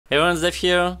Hey everyone, Zev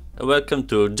here. Welcome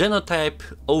to Genotype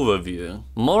Overview.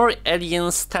 More alien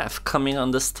stuff coming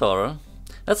on the store.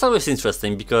 That's always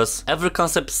interesting because every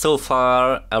concept so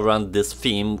far around this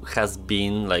theme has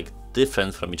been like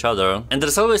different from each other. And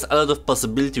there's always a lot of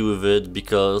possibility with it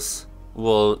because,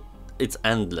 well, it's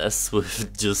endless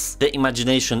with just the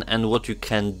imagination and what you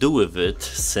can do with it,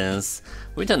 since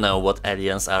we don't know what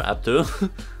aliens are up to.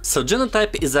 So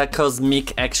Genotype is a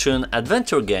cosmic action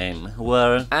adventure game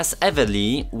where, as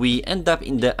Everly, we end up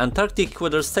in the Antarctic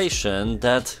weather station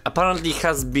that apparently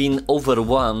has been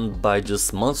overrun by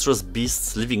just monstrous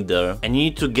beasts living there, and you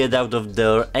need to get out of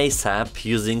there ASAP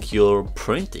using your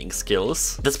printing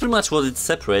skills. That's pretty much what it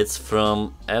separates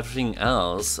from everything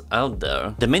else out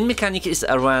there. The main mechanic is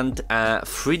around a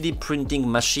 3D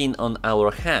printing machine on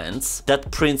our hands that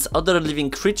prints other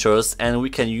living creatures, and we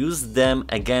can use them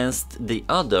against the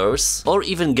others, or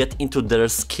even get into their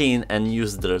skin and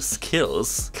use their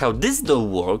skills. How this though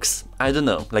works, I don't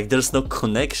know, like there's no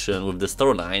connection with the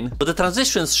storyline, but the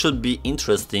transitions should be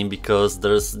interesting because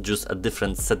there's just a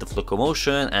different set of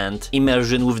locomotion and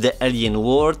immersion with the alien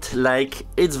world. Like,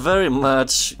 it's very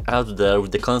much out there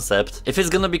with the concept. If it's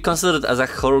gonna be considered as a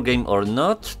horror game or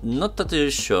not totally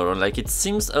sure. Like, it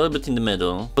seems a little bit in the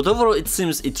middle, but overall it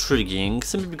seems intriguing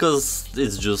simply because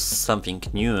it's just something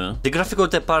new. The graphical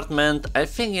department I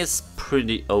think is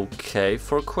pretty okay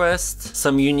for Quest.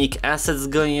 Some unique assets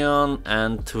going on,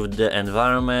 and to the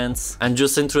environments. I'm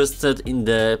just interested in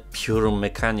the pure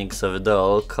mechanics of it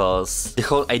all, cause the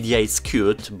whole idea is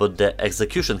cute, but the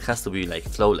execution has to be like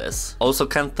flawless. Also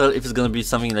can't tell if it's gonna be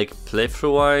something like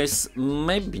playthrough wise,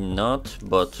 maybe not,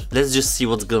 but let's just see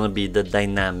what's gonna be the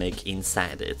dynamic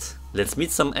inside it. Let's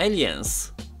meet some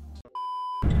aliens.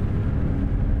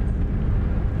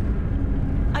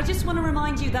 I just want to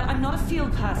remind you that I'm not a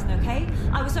field person, okay?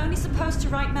 I was only supposed to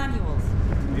write manuals.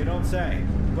 You don't say.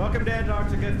 Welcome to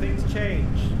Antarctica, things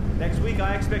change. Next week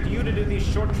I expect you to do these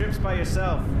short trips by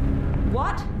yourself.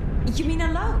 What? You mean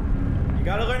alone? You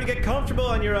gotta learn to get comfortable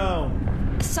on your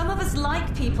own. Some of us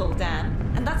like people,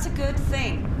 Dan, and that's a good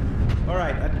thing.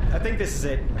 Alright, I think this is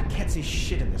it. I can't see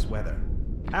shit in this weather.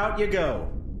 Out you go.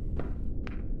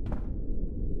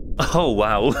 Oh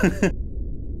wow.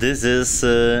 This is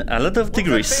a lot of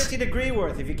degrees. What's that fancy degree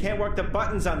worth if you can't work the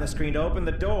buttons on the screen to open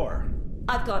the door?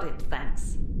 I've got it,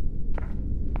 thanks.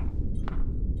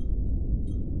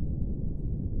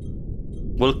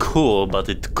 Well, cool, but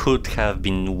it could have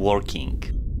been working.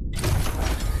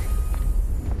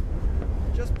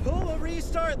 Just pull a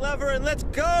restart lever and let's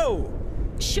go!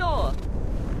 Sure.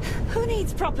 Who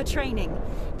needs proper training?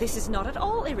 This is not at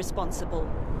all irresponsible.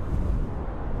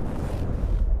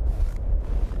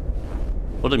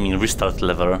 What do you mean restart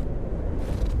lever?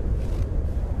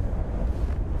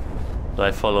 Do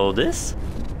I follow this?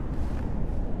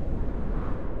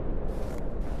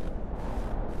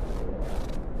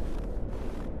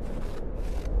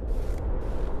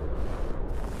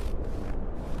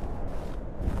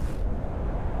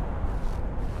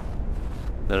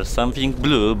 There's something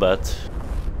blue, but...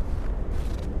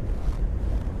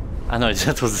 Ah no,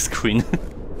 that was the screen.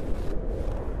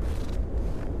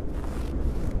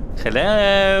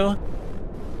 Hello?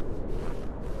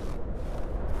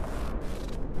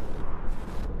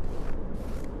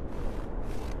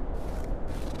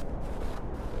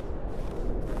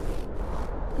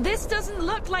 This doesn't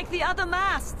look like the other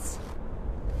masts.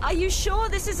 Are you sure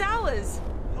this is ours?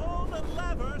 Pull the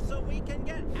lever so we can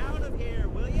get out of here,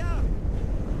 will ya?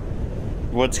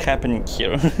 What's happening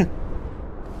here?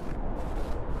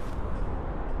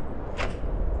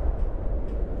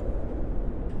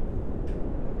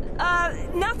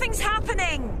 Nothing's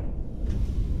happening!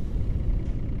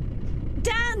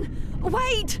 Dan!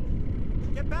 Wait!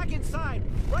 Get back inside,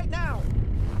 right now!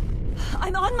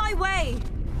 I'm on my way!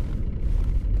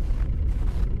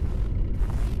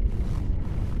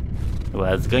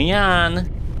 What's going on?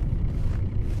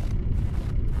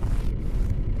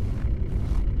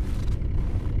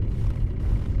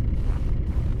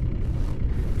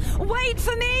 Wait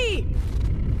for me!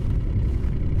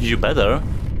 You better.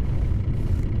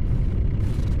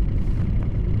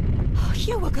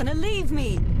 You were gonna leave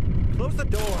me! Close the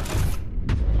door.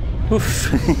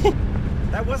 Oof.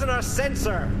 That wasn't our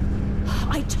sensor.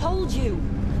 I told you!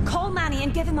 Call Manny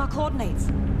and give him our coordinates.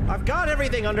 I've got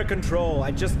everything under control. I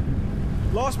just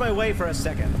lost my way for a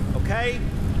second, okay?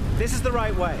 This is the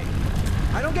right way.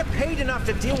 I don't get paid enough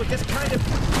to deal with this kind of...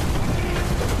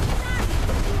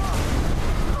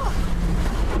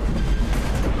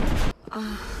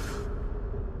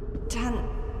 Dan,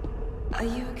 are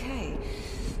you okay?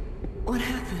 What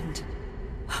happened?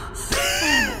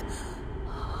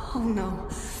 Oh no.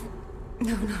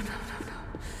 No.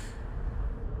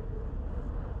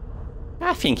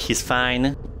 I think he's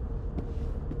fine.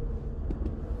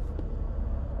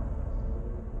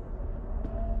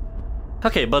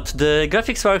 Okay, but the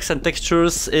graphics works and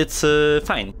textures, it's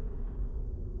fine.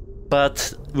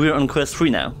 But we're on quest 3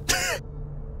 now.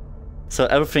 So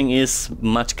everything is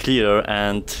much clearer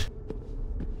and...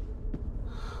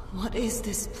 What is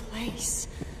this place?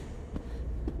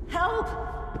 Help!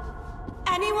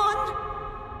 Anyone?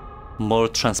 more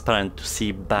transparent to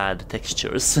see bad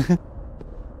textures.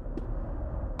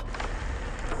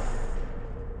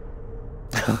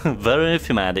 Very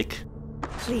thematic.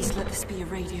 Please let this be a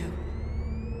radio.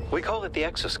 We call it the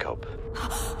exoscope.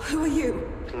 Who are you?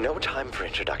 No time for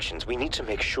introductions. We need to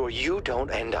make sure you don't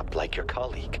end up like your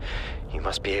colleague. You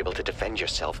must be able to defend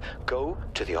yourself. Go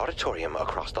to the auditorium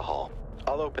across the hall.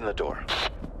 I'll open the door.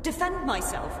 Defend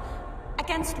myself?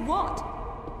 Against what?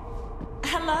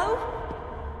 Hello?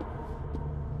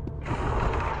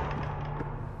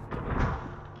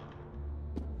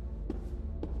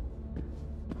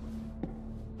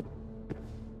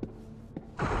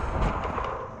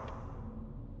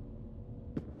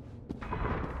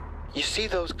 You see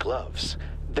those gloves?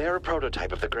 They're a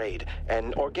prototype of the grade,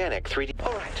 an organic 3D...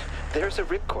 All right, there's a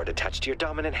ripcord attached to your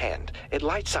dominant hand. It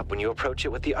lights up when you approach it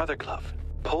with the other glove.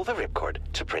 Pull the ripcord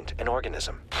to print an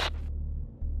organism.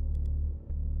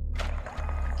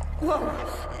 Whoa,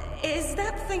 is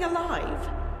that thing alive?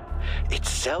 Its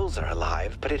cells are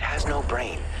alive, but it has no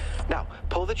brain. Now,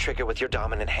 pull the trigger with your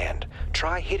dominant hand.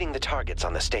 Try hitting the targets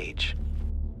on the stage.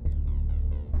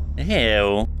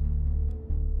 Ew.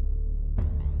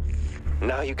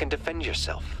 Now you can defend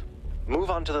yourself. Move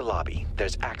on to the lobby.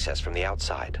 There's access from the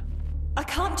outside. I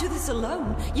can't do this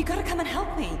alone. You gotta come and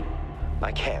help me.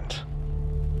 I can't.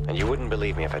 And you wouldn't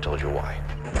believe me if I told you why.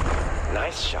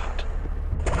 Nice shot.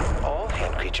 All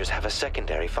hand creatures have a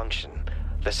secondary function.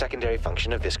 The secondary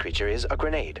function of this creature is a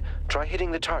grenade. Try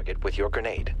hitting the target with your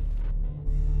grenade.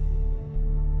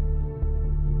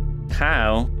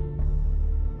 How?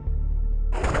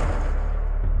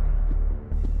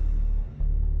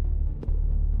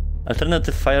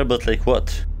 Alternative fire, but like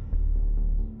what?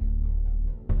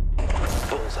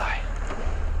 Bullseye.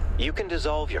 You can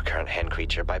dissolve your current hand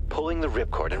creature by pulling the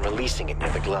ripcord and releasing it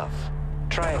near the glove.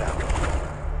 Try it out.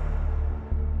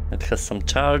 It has some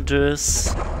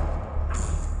charges.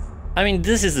 I mean,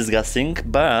 this is disgusting,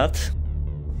 but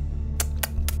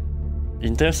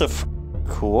in terms of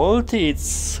quality,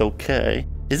 it's okay.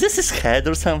 Is this his head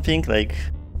or something? Like,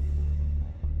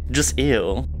 just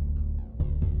ill.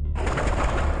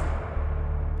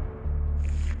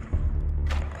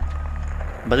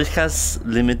 But it has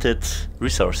limited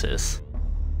resources.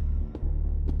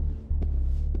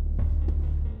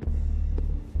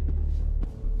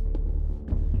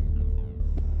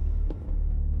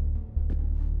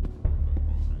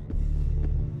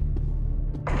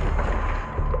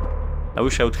 I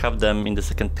wish I would have them in the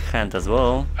second hand as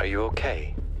well. Are you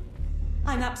okay?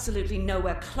 I'm absolutely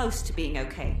nowhere close to being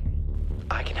okay.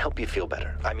 I can help you feel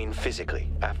better. I mean physically,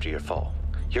 after your fall.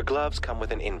 Your gloves come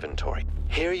with an inventory.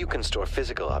 Here you can store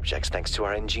physical objects thanks to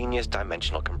our ingenious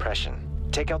dimensional compression.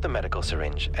 Take out the medical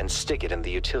syringe and stick it in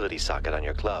the utility socket on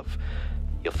your glove.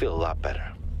 You'll feel a lot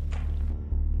better.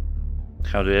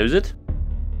 How do I use it?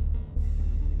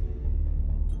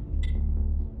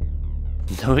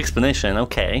 No explanation,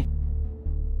 okay.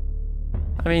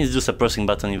 I mean, it's just a pressing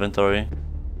button inventory.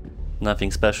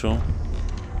 Nothing special.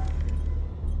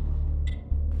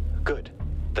 Good.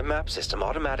 The map system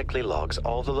automatically logs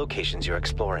all the locations you're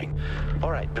exploring. All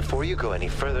right, before you go any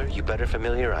further, you better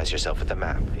familiarize yourself with the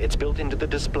map. It's built into the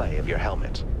display of your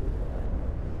helmet.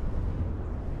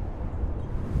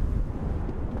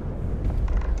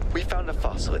 We found a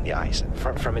fossil in the ice.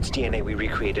 From its DNA, we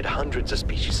recreated hundreds of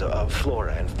species of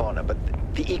flora and fauna, but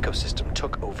the ecosystem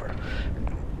took over.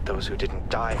 Those who didn't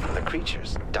die from the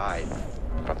creatures died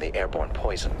from the airborne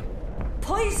poison.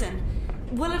 Poison?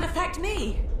 Will it affect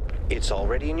me? It's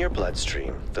already in your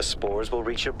bloodstream. The spores will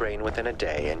reach your brain within a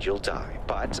day and you'll die.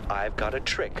 But I've got a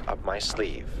trick up my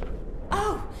sleeve.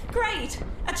 Oh, great!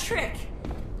 A trick!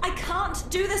 I can't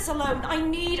do this alone. I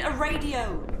need a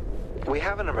radio. We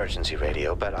have an emergency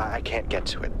radio, but I can't get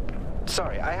to it.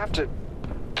 Sorry, I have to...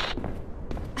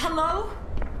 Hello?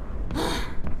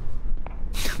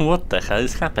 What the hell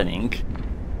is happening?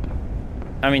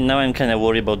 I mean, now I'm kinda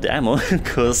worried about the ammo,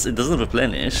 because it doesn't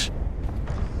replenish.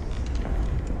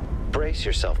 Brace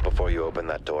yourself before you open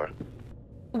that door.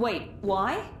 Wait,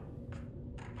 why?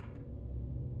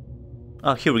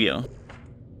 Oh, here we go.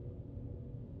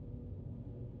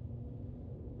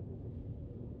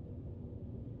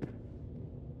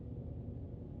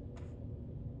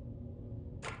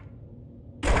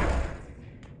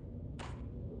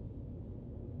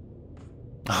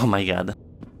 Oh my god.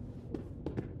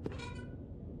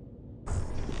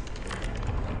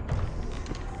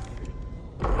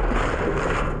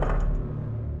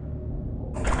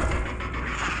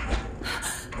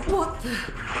 What the?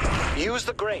 Use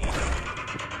the grade.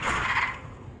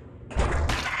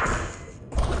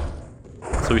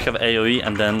 So we have AoE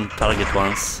and then target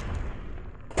once.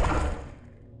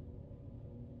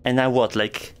 And now what?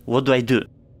 Like, what do I do?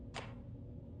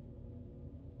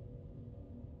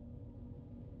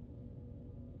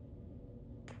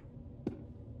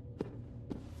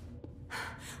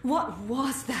 What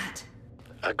was that?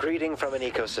 A greeting from an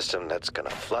ecosystem that's gonna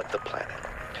flood the planet.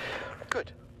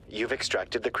 Good. You've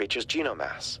extracted the creature's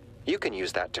genomass. You can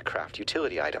use that to craft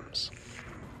utility items.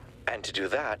 And to do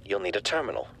that, you'll need a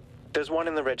terminal. There's one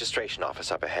in the registration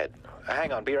office up ahead.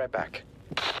 Hang on, be right back.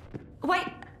 Wait.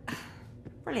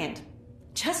 Brilliant.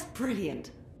 Just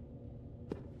brilliant.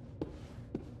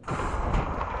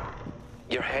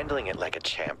 You're handling it like a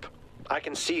champ. I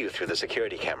can see you through the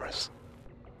security cameras.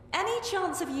 Any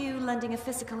chance of you lending a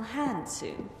physical hand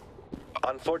soon?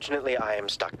 Unfortunately, I am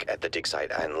stuck at the dig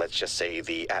site, and let's just say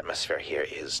the atmosphere here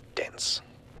is dense.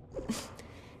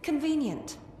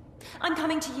 Convenient. I'm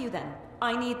coming to you then.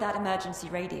 I need that emergency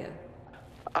radio.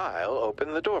 I'll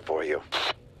open the door for you.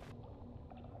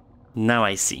 Now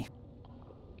I see.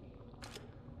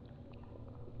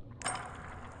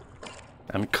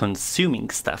 I'm consuming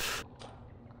stuff.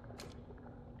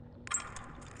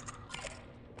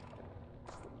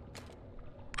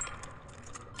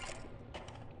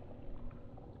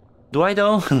 Do I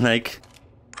though? Like...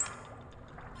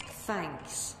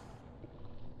 Thanks.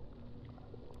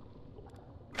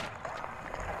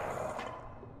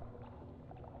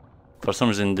 For some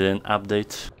reason didn't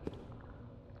update.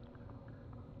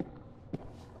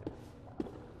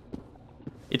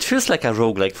 It feels like a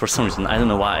roguelike for some reason, I don't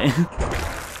know why.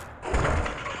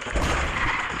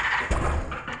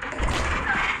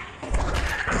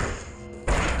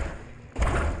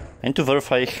 I need to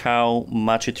verify how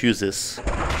much it uses.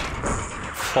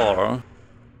 4.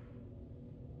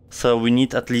 So we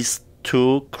need at least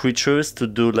 2 creatures to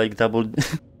do like double...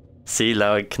 See,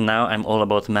 like now I'm all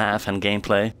about math and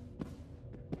gameplay.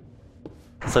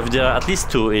 So if there are at least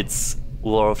 2, it's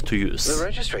worth to use. The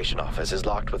registration office is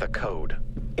locked with a code.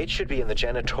 It should be in the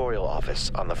janitorial office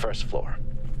on the first floor.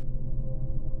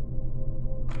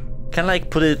 Can I like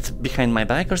put it behind my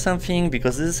back or something?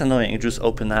 Because this is annoying. Just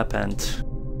open up and...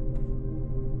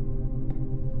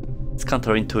 It's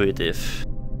counterintuitive.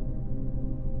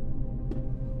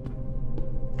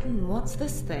 What's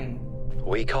this thing?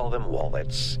 We call them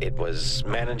wallets. It was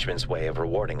management's way of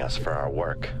rewarding us for our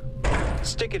work.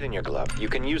 Stick it in your glove. You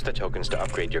can use the tokens to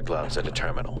upgrade your gloves at a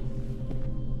terminal.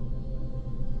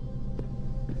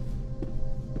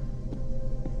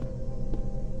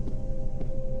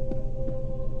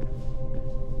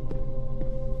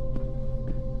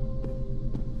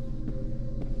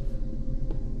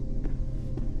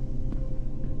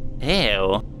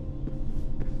 Ew.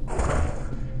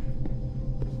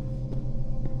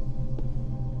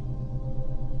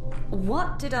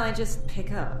 What did I just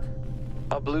pick up?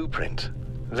 A blueprint.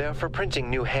 They're for printing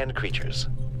new hand creatures.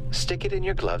 Stick it in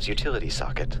your glove's utility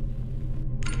socket.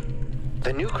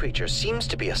 The new creature seems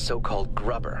to be a so-called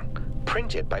grubber.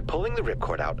 Print it by pulling the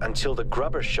ripcord out until the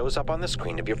grubber shows up on the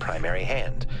screen of your primary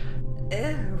hand.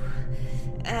 Ew.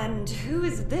 And who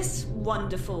is this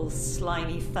wonderful,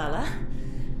 slimy fella?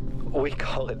 We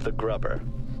call it the grubber.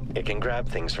 It can grab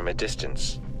things from a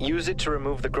distance. Use it to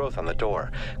remove the growth on the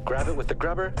door. Grab it with the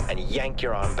grubber and yank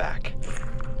your arm back.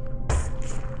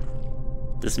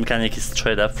 This mechanic is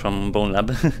straight up from Bone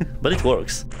Lab, but it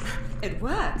works. It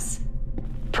works.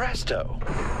 Presto!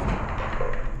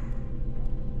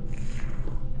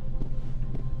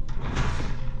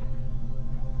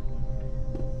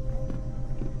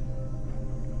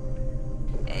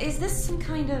 Is this some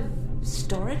kind of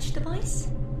storage device?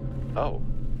 Oh,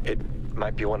 it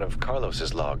might be one of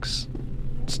Carlos's logs.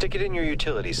 Stick it in your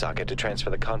utility socket to transfer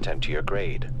the content to your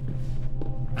grade.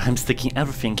 I'm sticking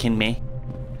everything in me.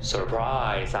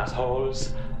 Surprise,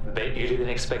 assholes! Bet you didn't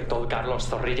expect old Carlos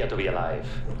Zorrilla to be alive.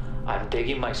 I'm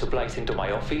taking my supplies into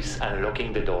my office and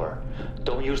locking the door.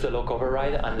 Don't use the lock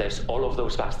override unless all of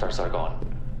those bastards are gone.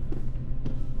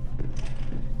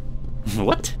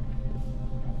 What?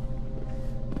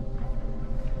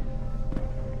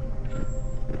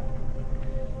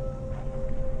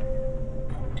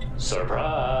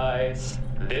 Surprise!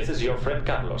 This is your friend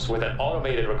Carlos with an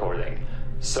automated recording.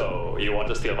 So, you want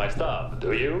to steal my stuff,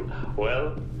 do you?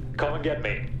 Well, come and get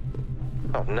me.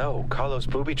 Oh no, Carlos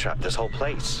booby-trapped this whole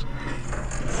place.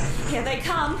 Here they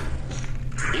come.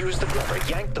 Use the grubber,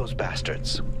 yank those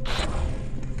bastards.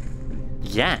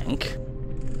 yank?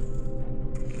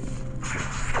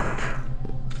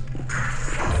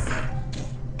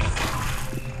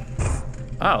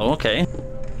 Oh, okay.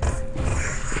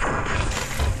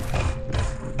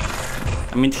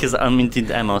 I mean, his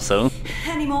unlimited ammo, so...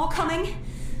 Any more coming?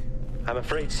 I'm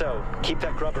afraid so. Keep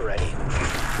that grubber ready.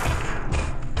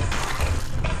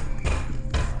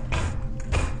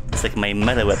 It's like my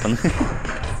melee weapon.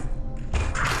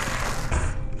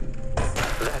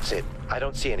 That's it. I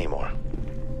don't see any more.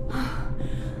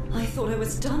 I thought I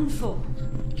was done for.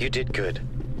 You did good.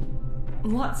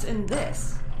 What's in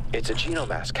this? It's a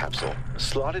genomass capsule,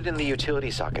 slotted in the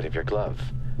utility socket of your glove.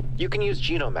 You can use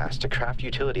genomass to craft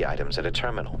utility items at a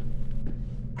terminal.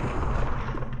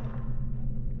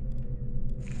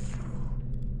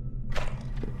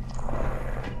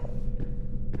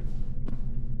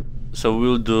 So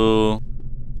we'll do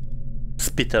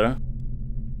spitter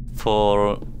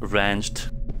for ranged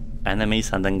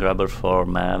enemies and then grabber for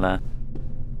melee.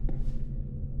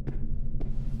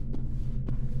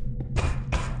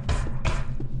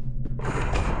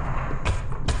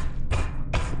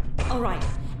 All right,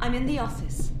 I'm in the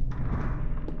office.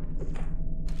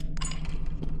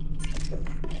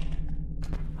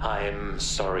 I'm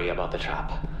sorry about the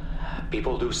trap.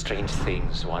 People do strange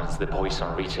things once the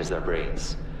poison reaches their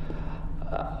brains.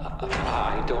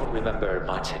 I don't remember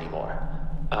much anymore.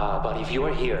 But if you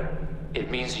are here, it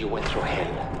means you went through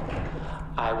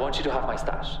hell. I want you to have my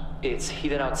stash. It's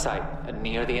hidden outside,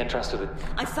 near the entrance to the...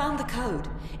 I found the code.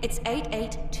 It's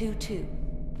 8822.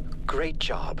 Great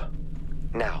job.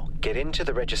 Now, get into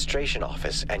the registration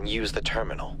office and use the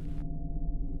terminal.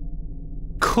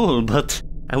 Cool, but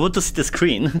I want to see the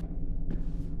screen.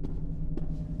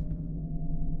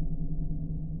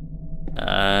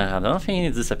 I don't think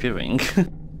it's disappearing.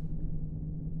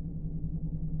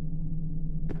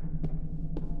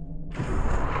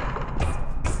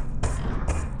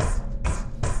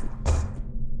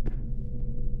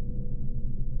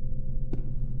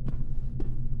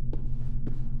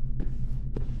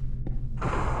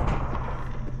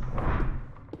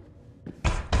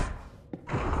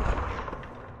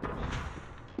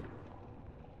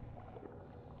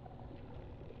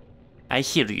 I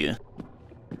hear you.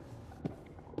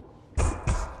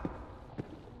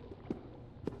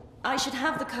 I should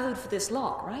have the code for this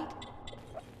lock, right?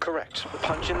 Correct.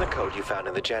 Punch in the code you found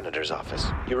in the janitor's office.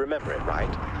 You remember it, right?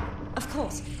 Of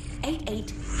course.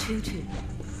 8822.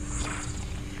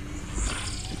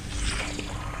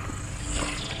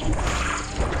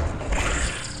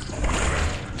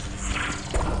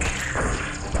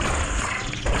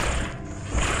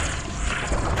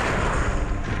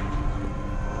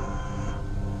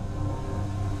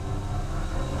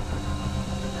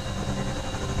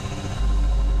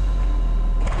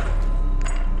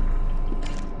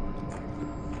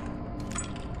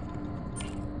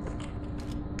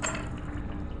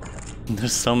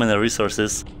 There's so many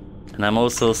resources, and I'm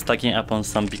also stacking up on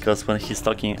some because when he's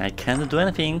talking I can't do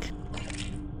anything.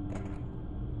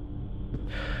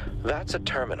 That's a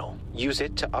terminal. Use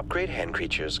it to upgrade hand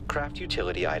creatures, craft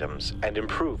utility items, and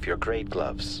improve your grade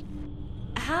gloves.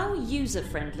 How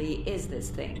user-friendly is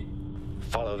this thing?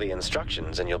 Follow the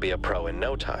instructions and you'll be a pro in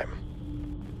no time.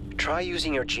 Try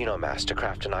using your genomass to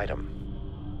craft an item.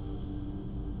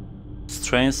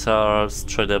 Strains are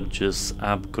straight up just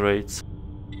upgrades.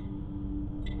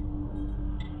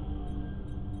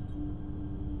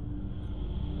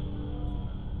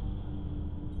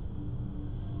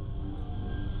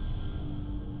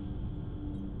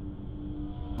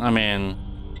 I mean...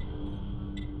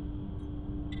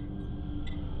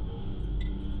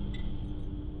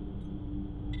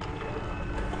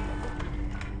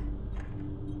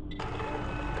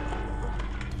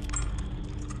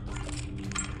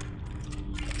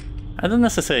 I don't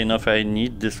necessarily know if I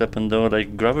need this weapon though,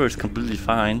 like grabber is completely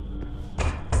fine.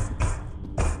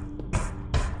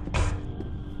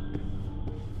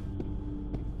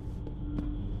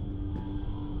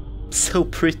 So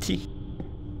pretty.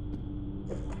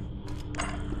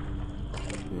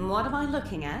 What am I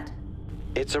looking at?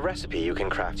 It's a recipe you can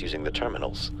craft using the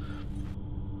terminals.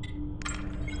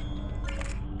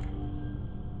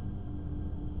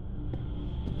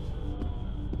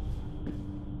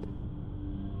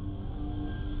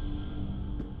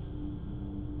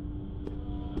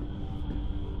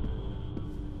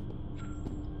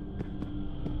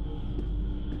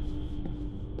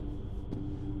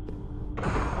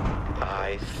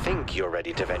 I think you're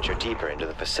ready to venture deeper into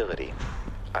the facility.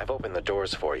 I've opened the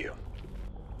doors for you.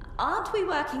 Aren't we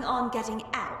working on getting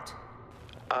out?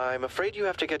 I'm afraid you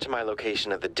have to get to my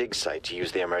location at the dig site to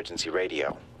use the emergency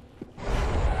radio.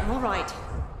 All right.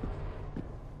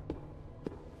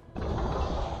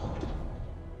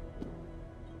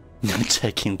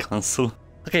 check-in console.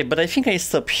 Okay, but I think I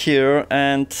stop here,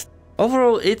 and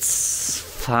overall it's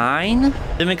fine.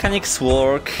 The mechanics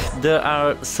work. There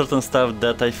are certain stuff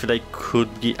that I feel like could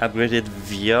be upgraded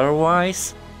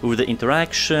VR-wise, with the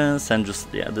interactions and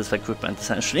just, yeah, this equipment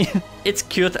essentially. It's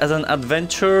cute as an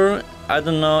adventure. I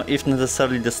don't know if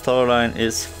necessarily the storyline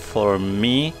is for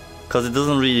me, because it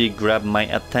doesn't really grab my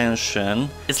attention.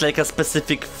 It's like a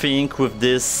specific thing with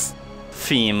this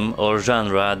theme or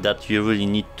genre that you really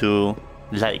need to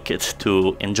like it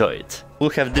to enjoy it. We'll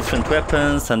have different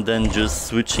weapons and then just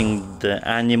switching the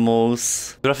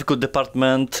animals. Graphical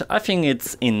department, I think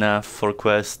it's enough for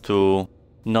Quest to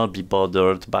not be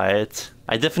bothered by it.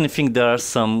 I definitely think there are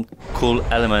some cool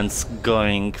elements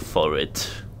going for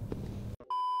it.